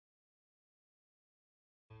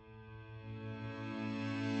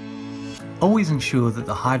Always ensure that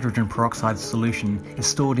the hydrogen peroxide solution is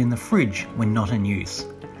stored in the fridge when not in use.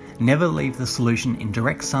 Never leave the solution in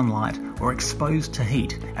direct sunlight or exposed to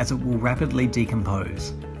heat, as it will rapidly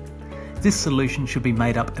decompose. This solution should be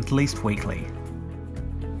made up at least weekly.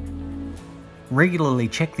 Regularly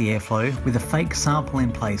check the airflow with a fake sample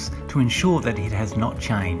in place to ensure that it has not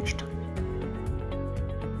changed.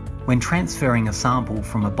 When transferring a sample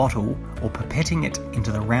from a bottle or pipetting it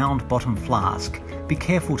into the round bottom flask, be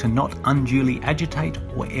careful to not unduly agitate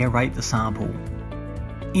or aerate the sample.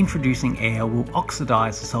 Introducing air will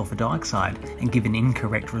oxidise the sulfur dioxide and give an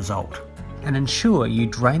incorrect result. And ensure you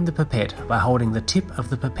drain the pipette by holding the tip of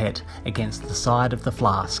the pipette against the side of the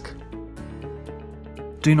flask.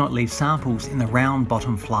 Do not leave samples in the round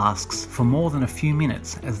bottom flasks for more than a few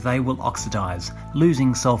minutes, as they will oxidise,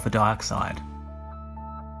 losing sulfur dioxide.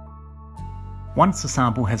 Once the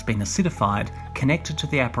sample has been acidified, connect it to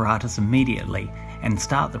the apparatus immediately and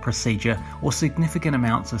start the procedure, or significant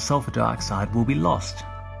amounts of sulfur dioxide will be lost.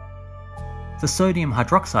 The sodium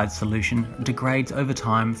hydroxide solution degrades over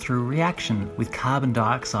time through reaction with carbon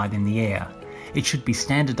dioxide in the air. It should be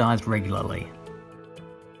standardised regularly.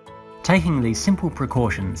 Taking these simple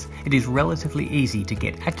precautions, it is relatively easy to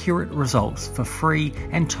get accurate results for free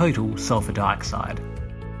and total sulfur dioxide.